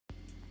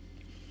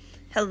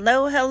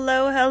Hello,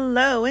 hello,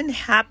 hello, and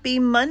happy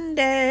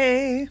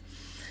Monday.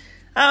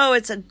 Oh,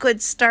 it's a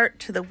good start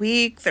to the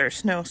week.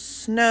 There's no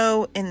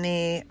snow in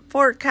the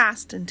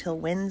forecast until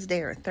Wednesday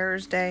or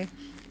Thursday.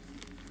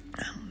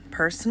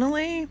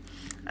 Personally,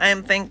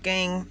 I'm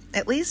thinking,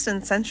 at least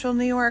in central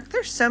New York,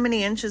 there's so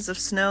many inches of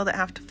snow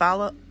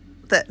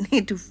that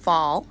need to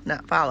fall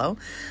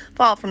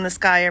from the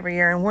sky every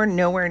year, and we're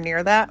nowhere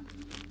near that.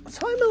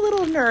 So I'm a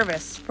little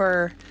nervous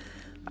for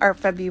our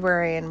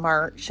February and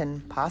March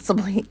and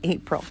possibly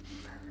April.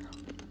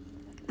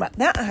 But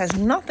that has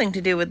nothing to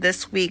do with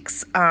this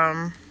week's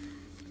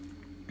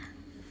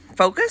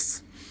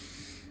focus.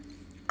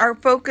 Our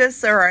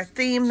focus or our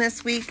theme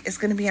this week is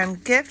going to be on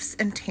gifts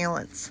and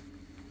talents.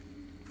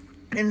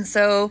 And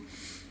so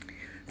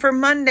for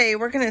Monday,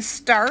 we're going to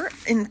start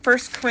in 1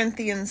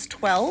 Corinthians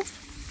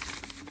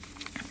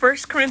 12. 1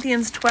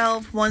 Corinthians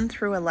 12, 1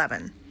 through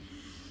 11.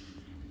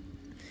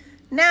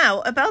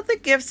 Now, about the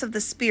gifts of the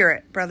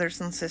Spirit,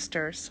 brothers and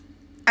sisters,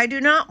 I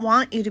do not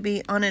want you to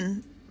be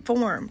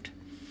uninformed.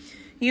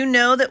 You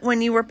know that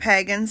when you were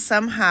pagans,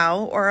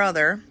 somehow or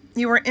other,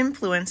 you were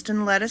influenced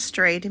and led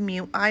astray to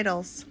mute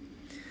idols.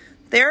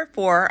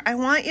 Therefore, I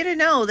want you to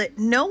know that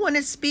no one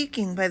is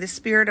speaking by the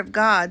Spirit of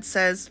God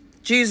says,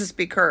 Jesus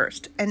be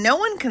cursed, and no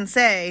one can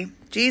say,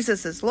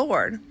 Jesus is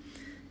Lord,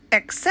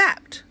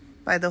 except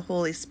by the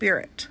Holy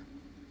Spirit.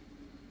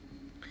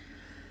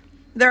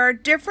 There are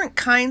different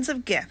kinds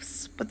of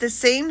gifts, but the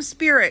same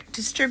Spirit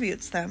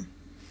distributes them.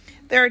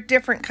 There are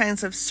different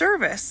kinds of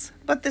service,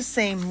 but the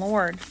same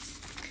Lord.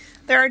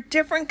 There are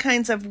different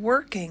kinds of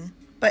working,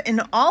 but in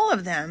all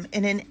of them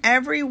and in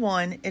every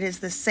one, it is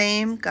the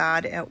same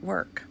God at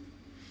work.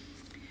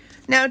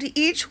 Now to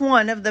each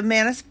one of the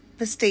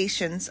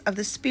manifestations of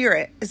the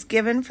Spirit is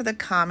given for the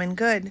common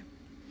good.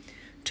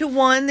 To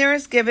one there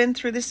is given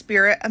through the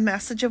Spirit a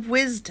message of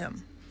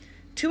wisdom,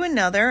 to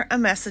another a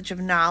message of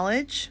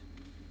knowledge,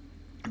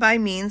 by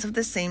means of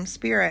the same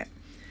Spirit.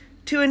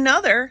 To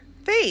another,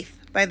 faith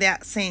by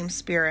that same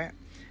Spirit.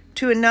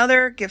 To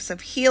another, gifts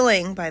of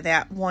healing by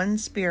that one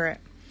Spirit.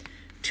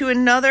 To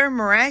another,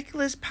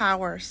 miraculous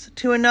powers.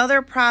 To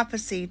another,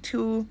 prophecy.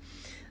 To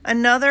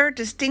another,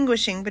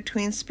 distinguishing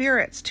between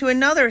spirits. To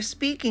another,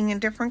 speaking in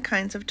different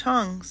kinds of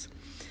tongues.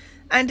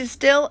 And to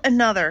still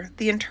another,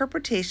 the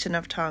interpretation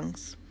of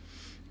tongues.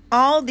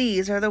 All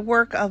these are the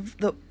work of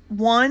the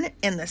one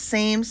and the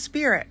same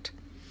Spirit,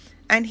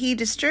 and he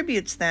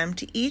distributes them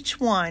to each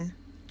one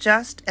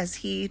just as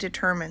he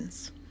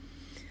determines.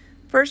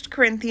 1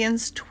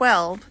 Corinthians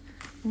 12,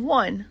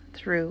 1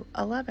 through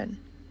 11.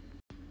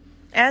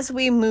 As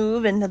we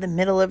move into the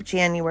middle of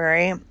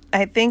January,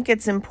 I think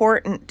it's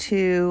important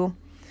to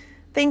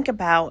think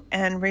about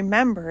and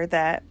remember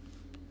that,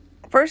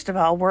 first of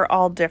all, we're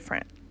all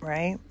different,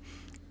 right?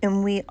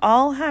 And we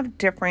all have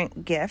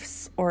different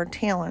gifts or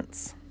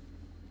talents.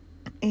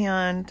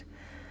 And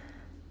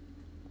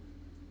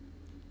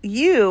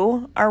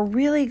you are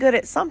really good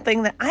at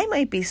something that I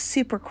might be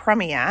super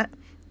crummy at,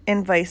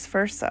 and vice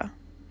versa.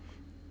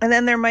 And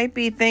then there might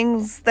be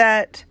things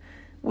that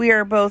we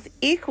are both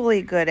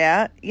equally good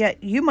at,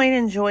 yet you might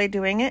enjoy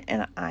doing it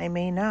and I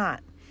may not.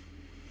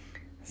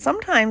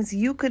 Sometimes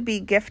you could be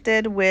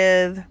gifted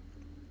with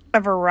a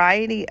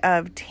variety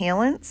of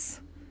talents,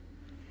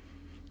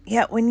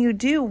 yet when you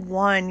do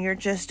one, you're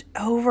just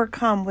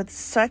overcome with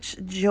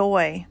such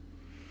joy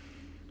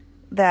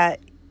that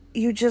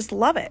you just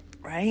love it.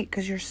 Right?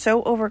 Because you're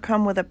so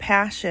overcome with a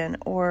passion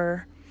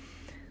or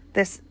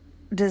this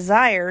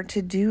desire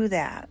to do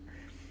that.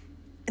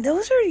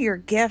 Those are your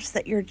gifts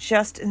that you're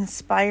just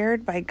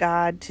inspired by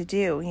God to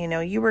do. You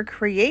know, you were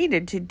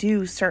created to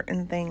do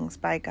certain things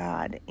by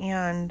God.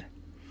 And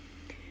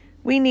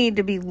we need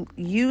to be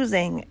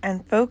using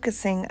and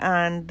focusing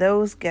on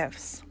those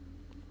gifts.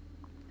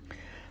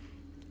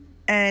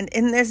 And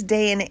in this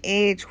day and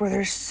age where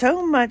there's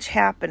so much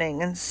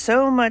happening and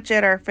so much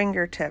at our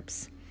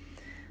fingertips,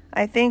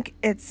 I think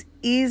it's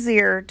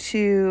easier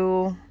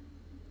to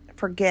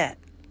forget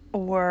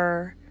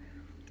or,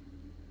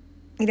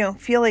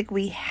 feel like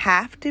we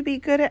have to be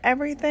good at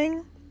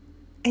everything,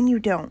 and you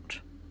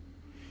don't.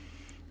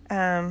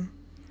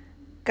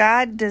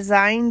 God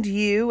designed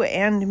you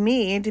and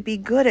me to be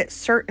good at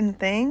certain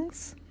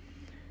things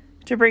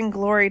to bring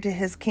glory to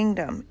his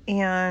kingdom.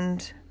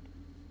 And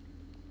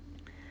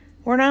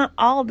we're not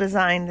all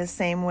designed the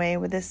same way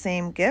with the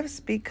same gifts,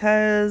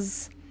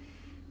 because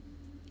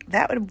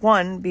that would,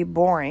 one, be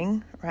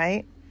boring,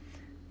 right?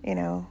 I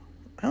don't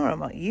know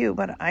about you,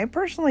 but I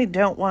personally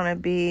don't want to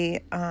be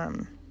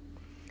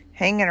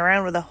hanging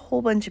around with a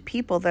whole bunch of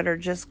people that are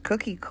just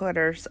cookie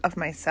cutters of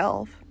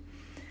myself.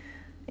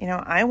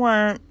 I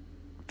want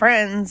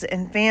friends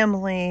and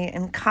family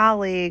and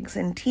colleagues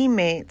and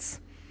teammates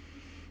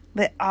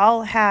that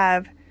all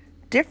have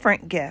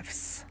different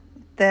gifts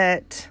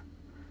that,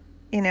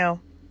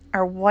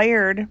 are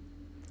wired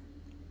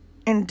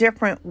in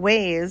different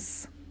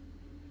ways,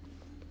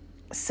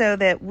 so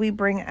that we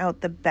bring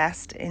out the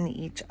best in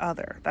each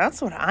other. That's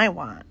what I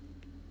want.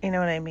 You know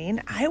what I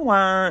mean? I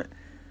want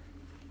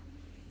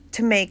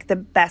to make the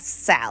best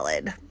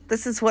salad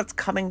This is what's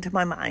coming to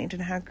my mind,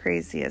 and how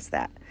crazy is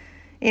that?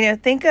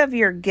 Think of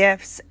your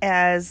gifts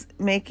as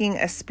making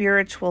a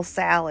spiritual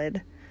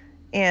salad,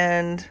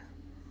 and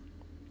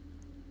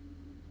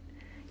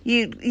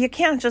you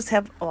can't just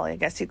have, well, I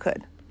guess you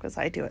could, because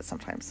I do it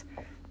sometimes.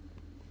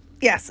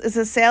 Yes, is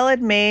a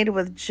salad made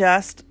with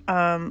just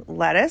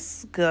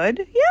lettuce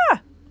good?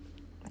 Yeah,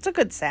 it's a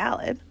good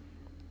salad.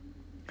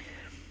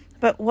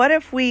 But what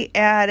if we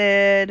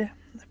added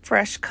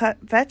fresh cut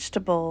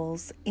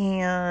vegetables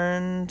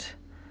and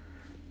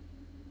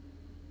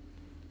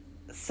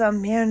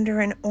some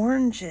mandarin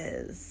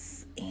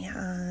oranges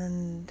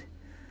and,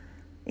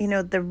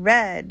 the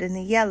red and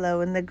the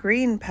yellow and the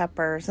green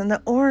peppers and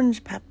the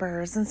orange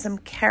peppers and some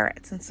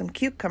carrots and some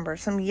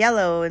cucumbers, some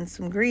yellow and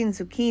some green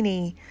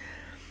zucchini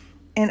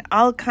and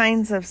all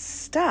kinds of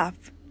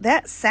stuff?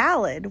 That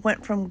salad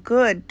went from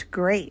good to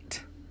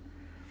great.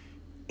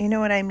 You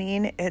know what I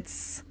mean?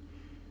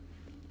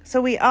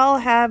 So we all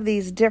have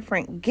these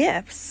different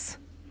gifts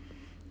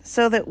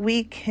so that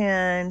we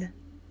can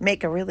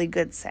make a really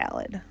good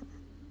salad.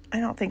 I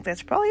don't think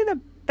that's probably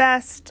the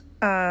best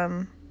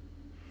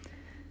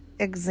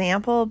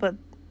example, but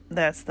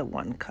that's the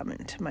one coming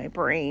to my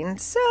brain.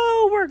 So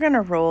we're going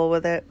to roll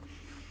with it.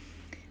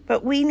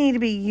 But we need to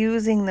be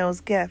using those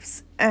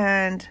gifts.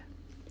 And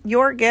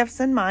your gifts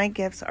and my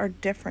gifts are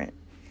different.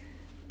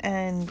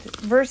 And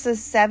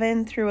verses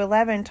 7 through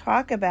 11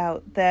 talk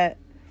about that,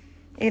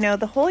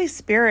 the Holy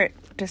Spirit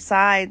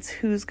decides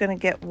who's going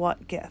to get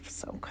what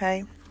gifts,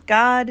 okay?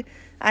 God,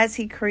 as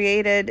He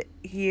created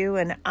you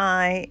and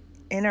I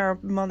in our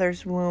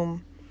mother's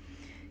womb,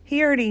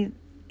 He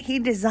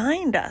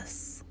designed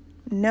us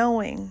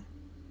knowing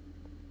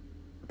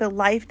the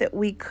life that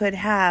we could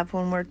have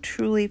when we're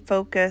truly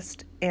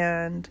focused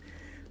and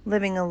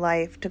living a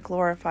life to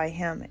glorify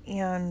Him.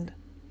 And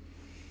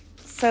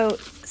so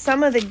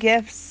some of the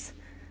gifts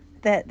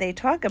that they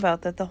talk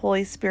about that the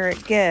Holy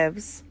Spirit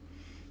gives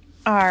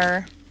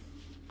are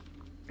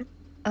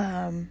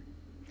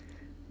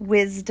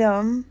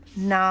wisdom,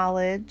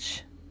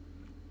 knowledge,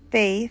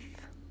 faith,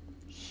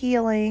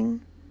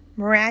 healing,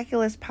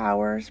 miraculous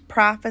powers,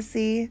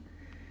 prophecy,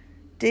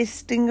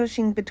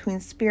 distinguishing between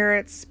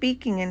spirits,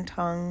 speaking in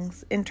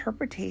tongues,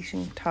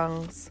 interpretation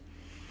tongues.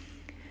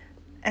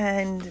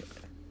 And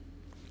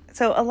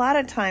so a lot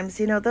of times,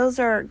 those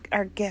are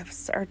our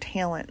gifts, our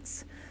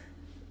talents.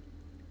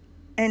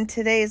 In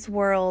today's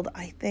world,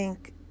 I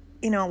think,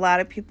 a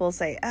lot of people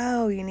say,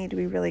 oh, you need to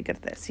be really good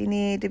at this. You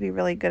need to be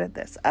really good at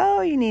this.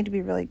 Oh, you need to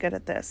be really good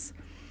at this.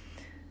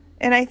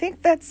 And I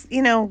think that's,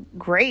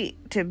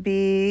 great to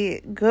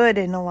be good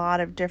in a lot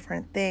of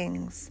different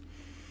things.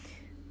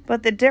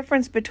 But the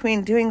difference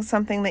between doing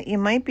something that you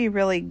might be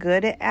really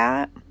good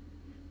at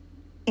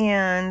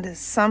and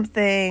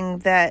something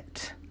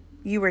that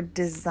you were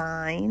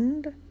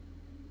designed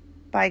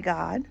by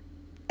God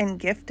and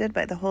gifted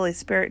by the Holy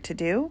Spirit to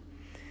do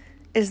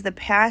is the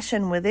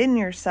passion within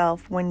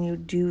yourself when you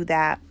do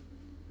that,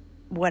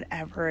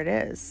 whatever it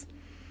is.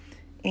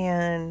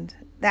 And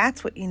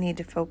that's what you need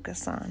to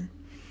focus on.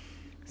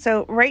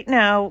 So right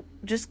now,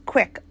 just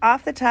quick,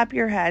 off the top of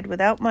your head,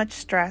 without much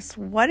stress,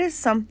 what is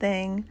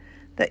something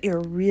that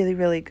you're really,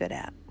 really good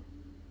at?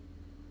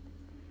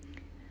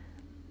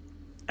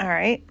 All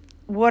right.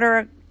 What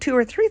are 2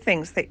 or 3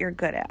 things that you're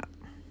good at?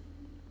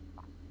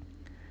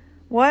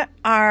 What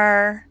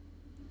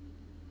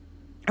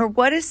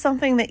is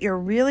something that you're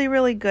really,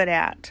 really good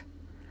at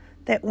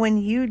that when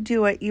you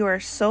do it, you are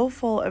so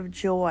full of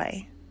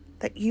joy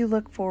that you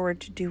look forward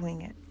to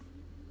doing it?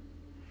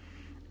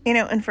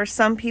 And for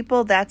some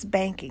people, that's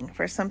banking.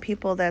 For some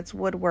people, that's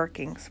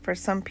woodworking. For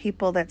some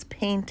people, that's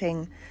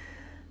painting,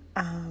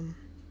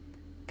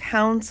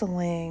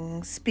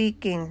 counseling,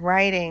 speaking,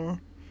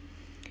 writing.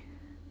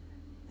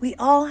 We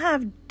all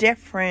have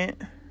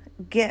different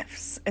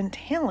gifts and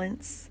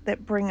talents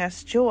that bring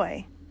us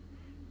joy.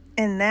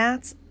 And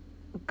that's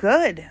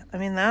good. I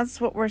mean,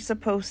 that's what we're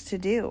supposed to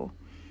do.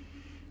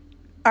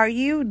 Are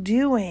you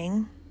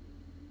doing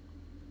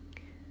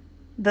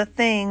the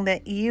thing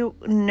that you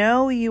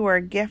know you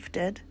are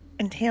gifted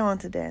and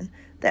talented in,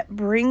 that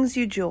brings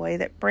you joy,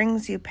 that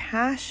brings you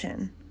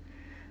passion?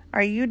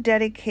 Are you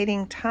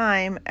dedicating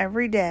time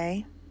every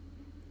day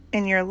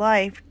in your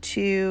life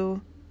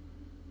to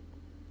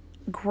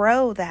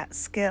grow that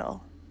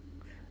skill?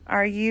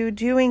 Are you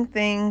doing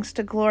things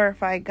to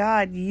glorify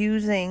God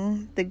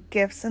using the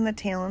gifts and the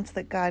talents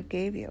that God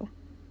gave you?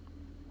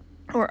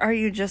 Or are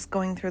you just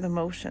going through the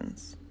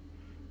motions?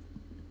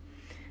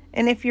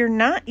 And if you're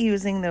not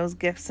using those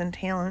gifts and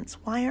talents,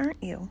 why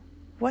aren't you?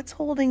 What's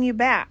holding you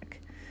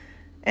back?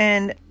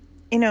 And,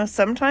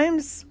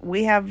 sometimes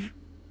we have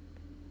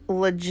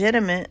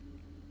legitimate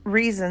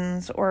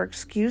reasons or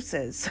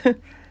excuses.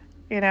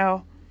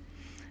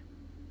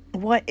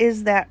 What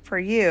is that for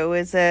you?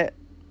 Is it,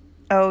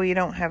 oh, you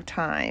don't have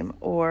time?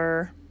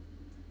 Or,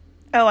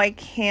 oh, I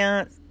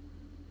can't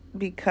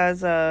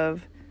because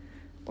of,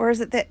 or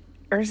is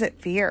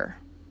it fear?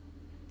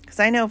 Because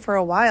I know for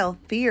a while,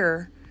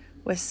 fear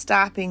was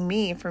stopping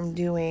me from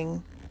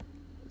doing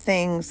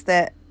things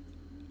that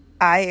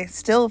I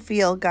still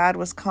feel God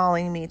was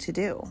calling me to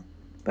do.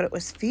 But it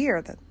was fear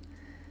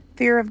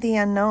of the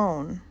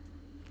unknown,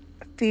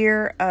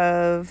 fear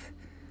of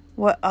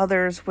what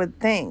others would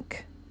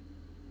think.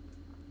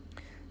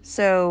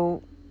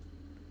 So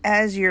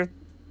as you're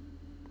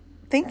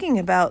thinking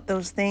about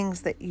those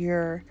things that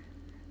you're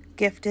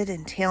gifted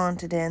and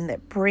talented in,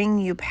 that bring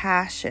you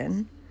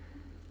passion,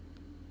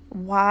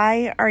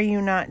 why are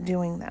you not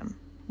doing them?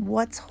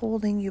 What's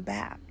holding you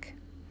back?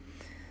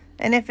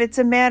 And if it's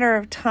a matter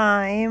of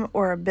time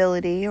or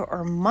ability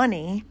or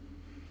money,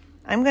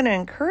 I'm going to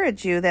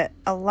encourage you that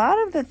a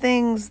lot of the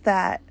things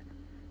that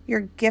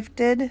you're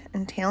gifted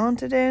and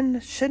talented in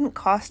shouldn't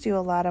cost you a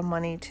lot of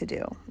money to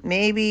do.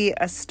 Maybe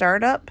a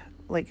startup,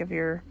 like if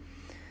you're,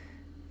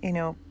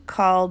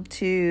 called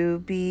to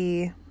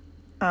be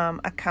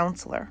a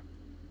counselor.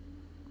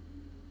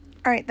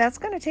 All right, that's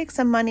going to take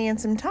some money and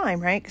some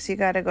time, right? Because you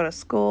got to go to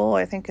school.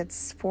 I think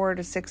it's 4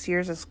 to 6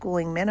 years of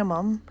schooling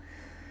minimum.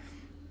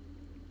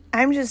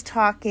 I'm just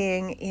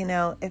talking,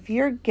 if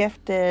you're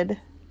gifted,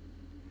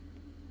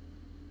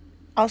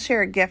 I'll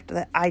share a gift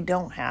that I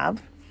don't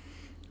have,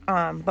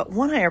 but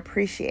one I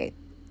appreciate,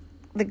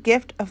 the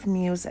gift of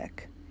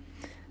music,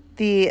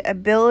 the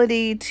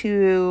ability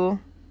to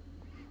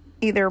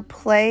either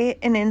play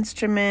an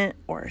instrument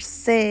or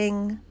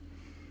sing.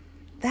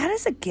 That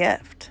is a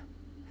gift.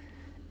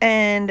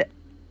 And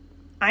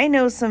I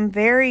know some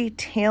very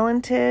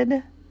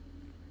talented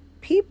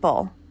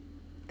people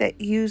that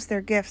use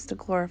their gifts to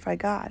glorify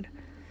God.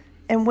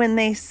 And when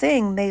they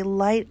sing, they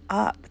light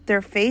up.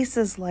 Their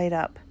faces light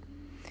up.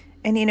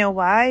 And you know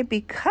why?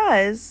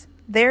 Because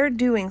they're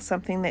doing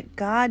something that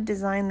God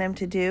designed them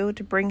to do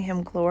to bring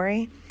Him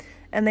glory.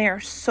 And they are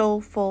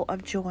so full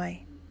of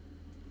joy.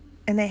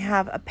 And they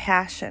have a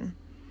passion.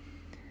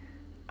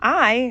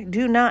 I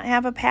do not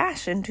have a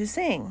passion to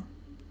sing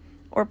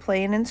or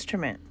play an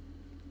instrument.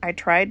 I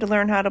tried to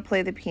learn how to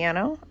play the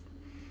piano.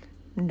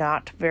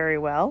 Not very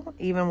well,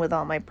 even with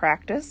all my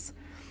practice.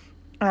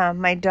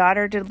 My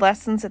daughter did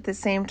lessons at the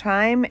same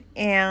time,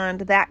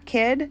 and that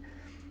kid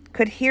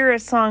could hear a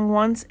song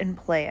once and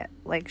play it.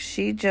 Like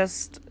she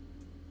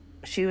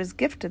was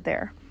gifted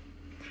there.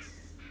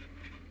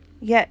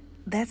 Yet,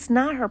 that's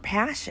not her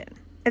passion.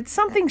 It's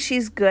something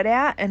she's good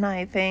at, and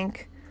I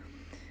think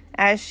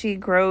as she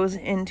grows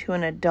into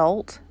an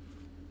adult,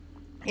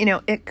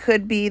 it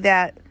could be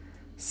that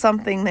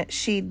something that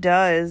she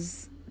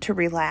does to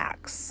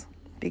relax,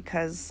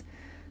 because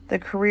the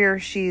career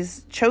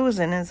she's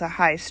chosen is a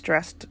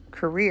high-stressed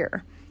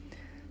career.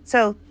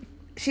 So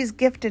she's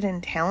gifted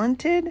and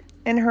talented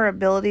in her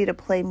ability to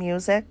play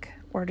music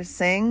or to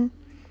sing,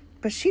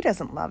 but she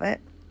doesn't love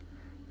it.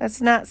 That's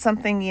not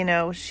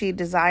something, she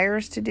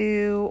desires to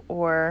do.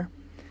 Or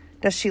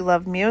does she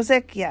love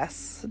music?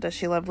 Yes. Does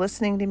she love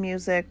listening to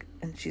music?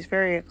 And she's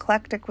very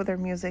eclectic with her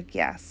music?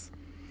 Yes.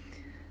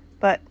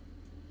 But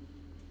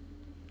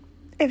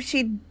if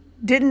she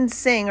didn't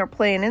sing or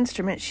play an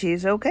instrument,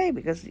 she's okay,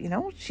 because,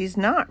 she's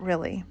not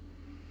really.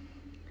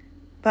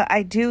 But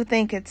I do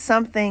think it's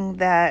something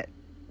that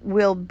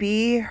will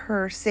be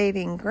her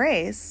saving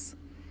grace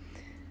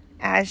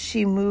as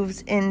she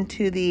moves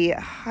into the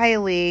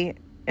highly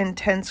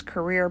intense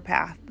career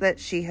path that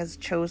she has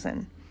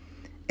chosen.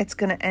 It's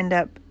going to end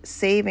up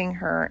saving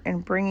her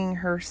and bringing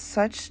her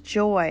such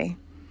joy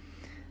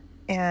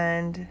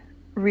and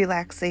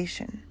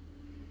relaxation.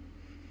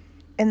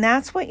 And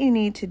that's what you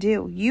need to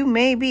do. You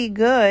may be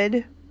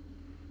good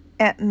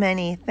at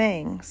many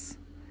things,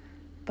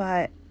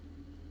 but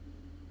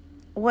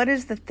what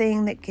is the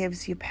thing that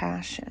gives you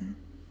passion?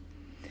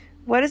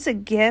 What is a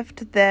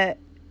gift that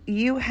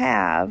you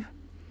have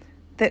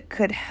that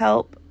could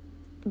help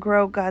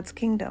grow God's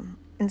kingdom,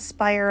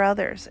 inspire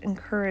others,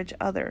 encourage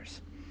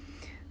others?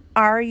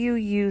 Are you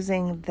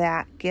using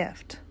that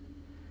gift?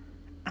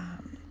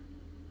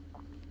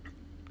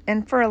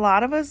 And for a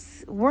lot of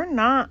us, we're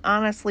not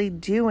honestly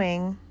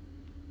doing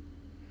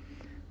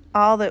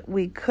all that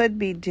we could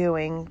be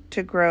doing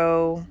to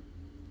grow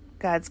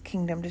God's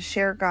kingdom, to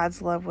share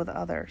God's love with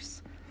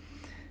others,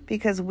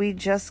 because we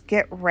just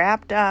get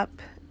wrapped up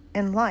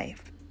in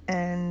life.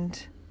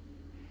 And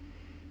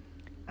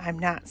I'm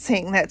not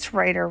saying that's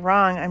right or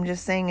wrong. I'm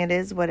just saying it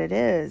is what it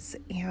is.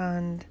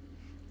 And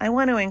I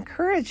want to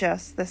encourage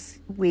us this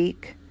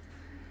week,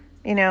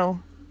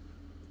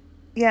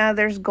 yeah,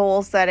 there's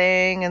goal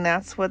setting, and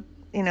that's what,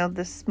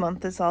 this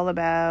month is all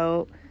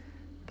about.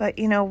 But,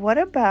 what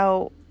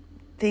about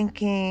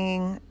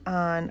thinking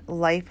on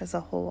life as a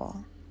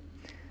whole?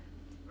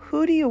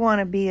 Who do you want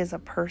to be as a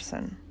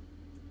person?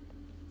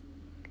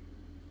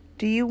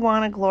 Do you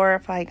want to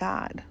glorify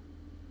God?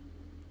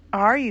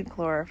 Are you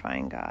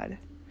glorifying God?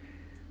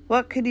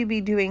 What could you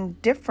be doing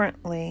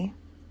differently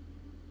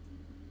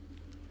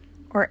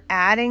or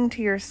adding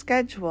to your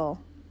schedule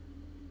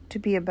to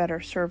be a better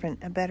servant,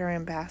 a better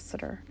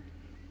ambassador?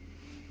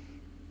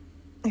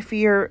 If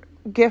your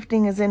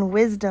gifting is in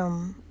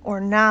wisdom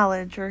or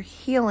knowledge or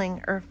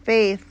healing or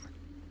faith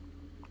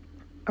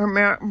or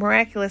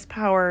miraculous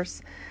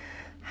powers,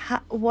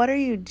 what are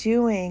you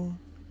doing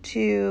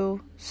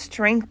to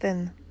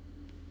strengthen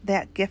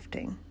that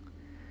gifting?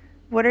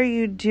 What are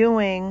you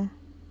doing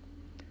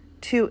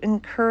to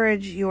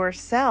encourage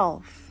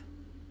yourself?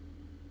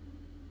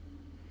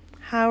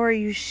 How are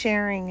you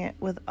sharing it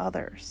with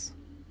others?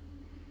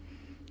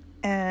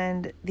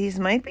 And these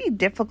might be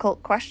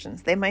difficult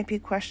questions. They might be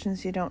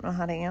questions you don't know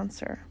how to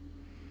answer.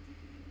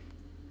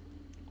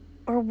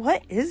 Or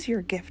what is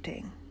your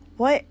gifting?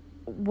 What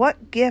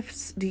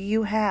gifts do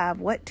you have?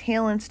 What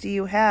talents do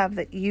you have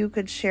that you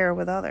could share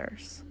with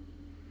others?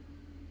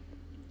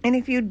 And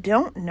if you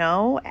don't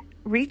know,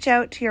 reach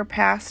out to your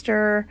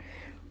pastor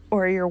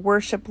or your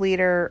worship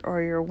leader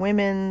or your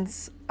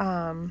women's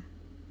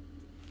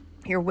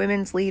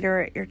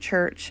leader at your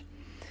church.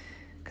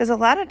 Because a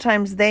lot of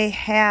times they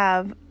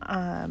have,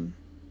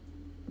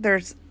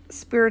 there's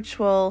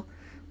spiritual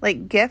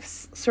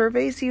gifts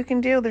surveys you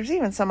can do. There's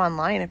even some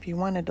online if you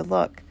wanted to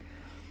look.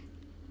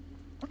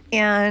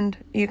 And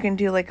you can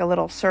do a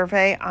little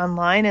survey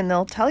online and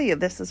they'll tell you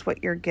this is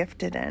what you're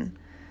gifted in.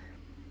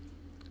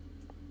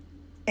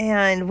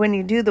 And when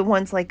you do the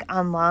ones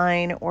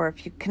online, or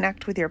if you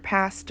connect with your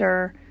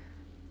pastor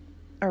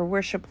or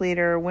worship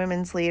leader,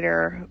 women's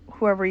leader,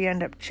 whoever you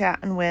end up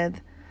chatting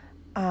with,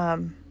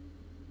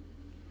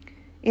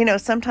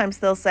 sometimes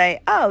they'll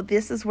say, oh,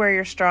 this is where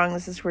you're strong.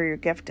 This is where you're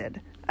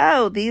gifted.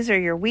 Oh, these are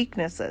your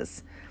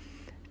weaknesses.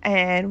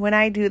 And when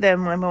I do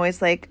them, I'm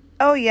always like,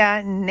 oh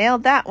yeah,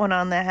 nailed that one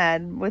on the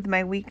head with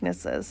my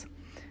weaknesses.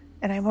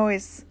 And I'm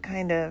always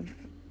kind of,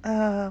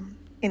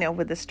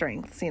 with the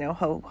strengths,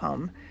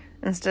 ho-hum.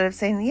 Instead of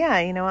saying, yeah,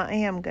 I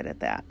am good at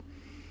that.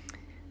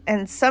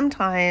 And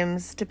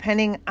sometimes,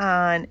 depending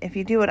on if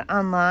you do it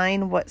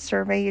online, what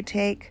survey you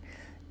take,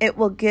 it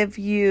will give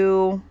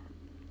you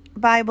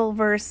Bible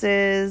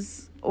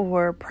verses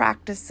or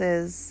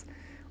practices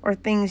or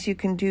things you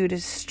can do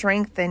to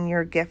strengthen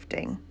your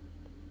gifting,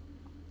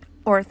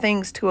 or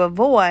things to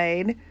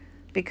avoid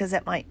because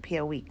it might be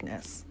a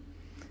weakness.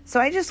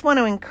 So I just want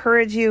to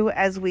encourage you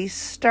as we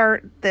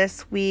start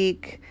this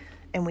week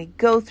and we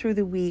go through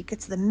the week.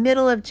 It's the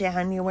middle of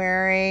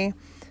January.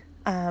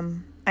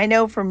 I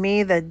know for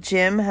me, the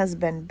gym has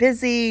been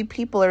busy.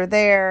 People are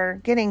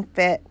there getting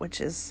fit, which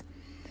is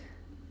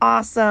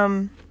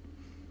awesome.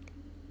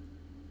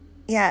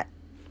 Yet,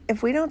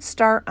 if we don't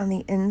start on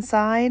the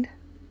inside,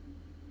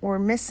 we're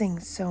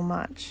missing so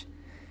much.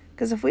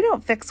 Because if we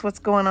don't fix what's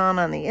going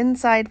on the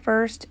inside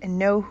first and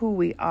know who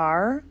we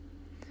are,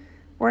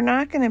 we're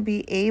not going to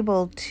be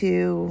able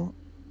to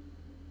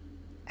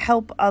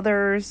help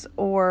others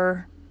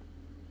or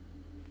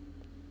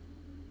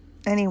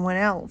anyone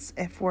else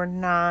if we're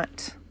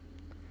not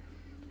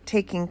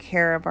taking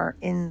care of our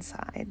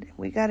inside.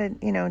 We got to,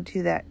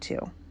 do that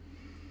too.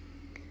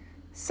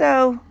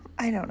 So,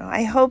 I don't know.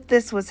 I hope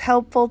this was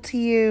helpful to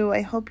you.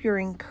 I hope you're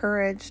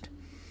encouraged.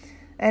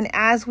 And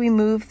as we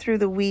move through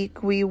the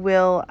week, we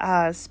will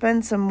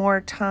spend some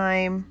more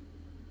time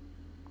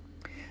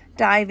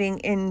diving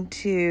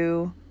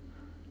into,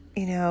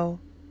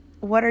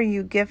 what are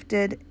you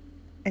gifted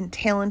and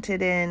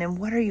talented in, and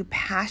what are you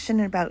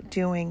passionate about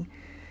doing,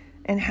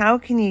 and how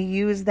can you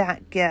use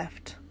that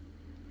gift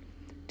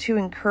to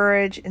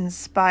encourage,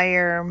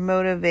 inspire,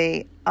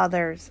 motivate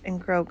others, and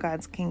grow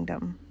God's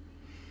kingdom.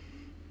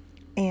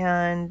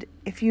 And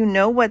if you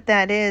know what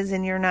that is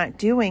and you're not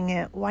doing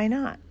it, why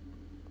not?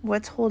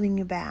 What's holding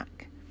you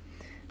back?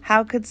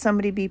 How could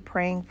somebody be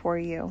praying for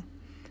you?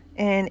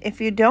 And if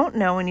you don't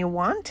know and you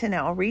want to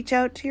know, reach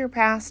out to your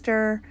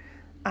pastor,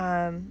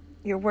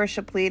 your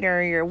worship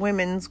leader, your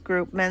women's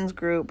group, men's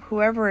group,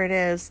 whoever it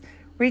is.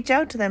 Reach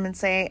out to them and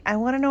say, I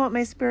want to know what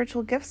my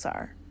spiritual gifts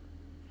are.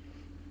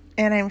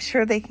 And I'm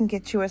sure they can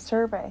get you a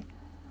survey.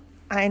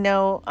 I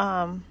know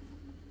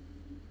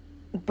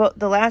but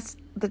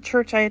the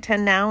church I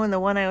attend now and the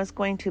one I was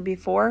going to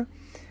before,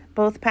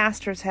 both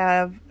pastors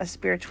have a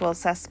spiritual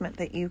assessment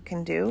that you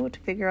can do to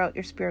figure out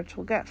your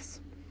spiritual gifts.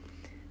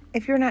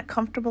 If you're not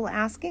comfortable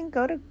asking,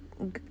 go to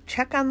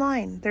check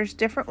online. There's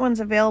different ones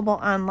available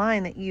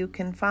online that you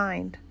can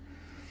find.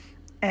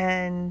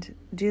 And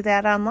do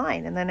that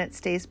online, and then it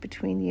stays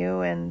between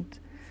you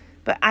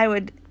but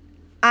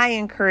I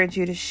encourage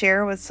you to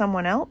share with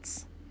someone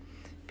else,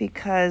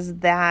 because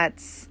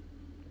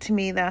to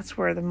me, that's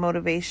where the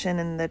motivation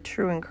and the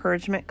true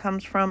encouragement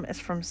comes from, is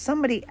from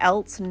somebody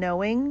else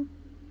knowing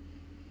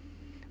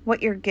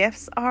what your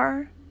gifts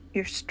are,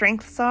 your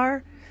strengths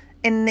are,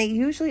 and they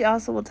usually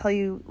also will tell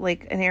you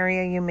an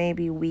area you may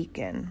be weak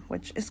in,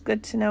 which is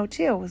good to know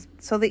too,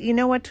 so that you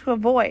know what to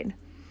avoid.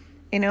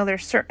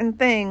 There's certain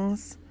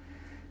things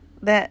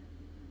that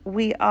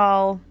we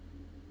all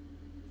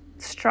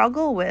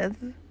struggle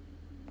with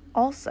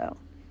also.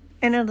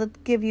 And it'll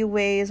give you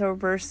ways or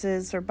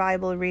verses or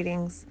Bible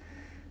readings,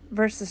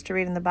 verses to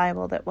read in the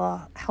Bible that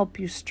will help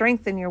you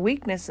strengthen your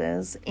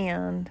weaknesses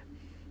and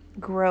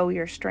grow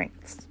your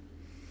strengths.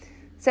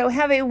 So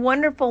have a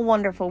wonderful,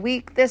 wonderful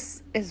week.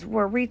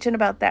 We're reaching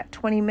about that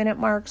 20-minute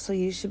mark, so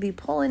you should be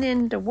pulling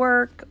into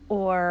work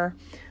or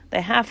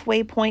the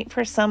halfway point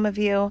for some of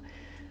you.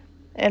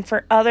 And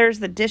for others,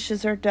 the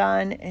dishes are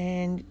done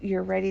and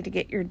you're ready to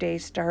get your day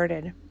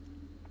started.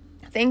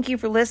 Thank you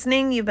for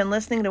listening. You've been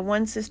listening to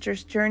One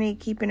Sister's Journey,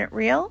 Keeping It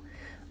Real.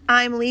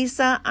 I'm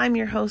Lisa. I'm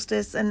your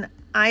hostess, and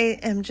I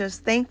am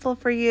just thankful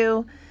for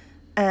you,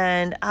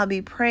 and I'll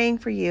be praying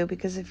for you,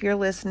 because if you're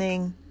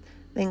listening,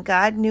 then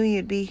God knew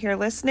you'd be here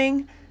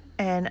listening,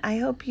 and I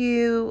hope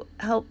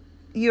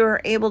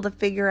you're able to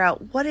figure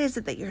out what is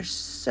it that you're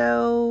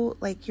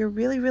you're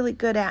really, really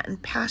good at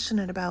and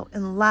passionate about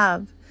and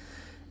love,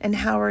 and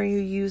how are you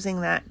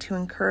using that to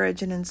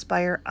encourage and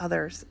inspire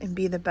others and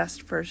be the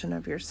best version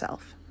of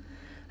yourself.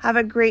 Have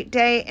a great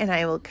day, and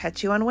I will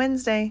catch you on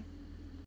Wednesday.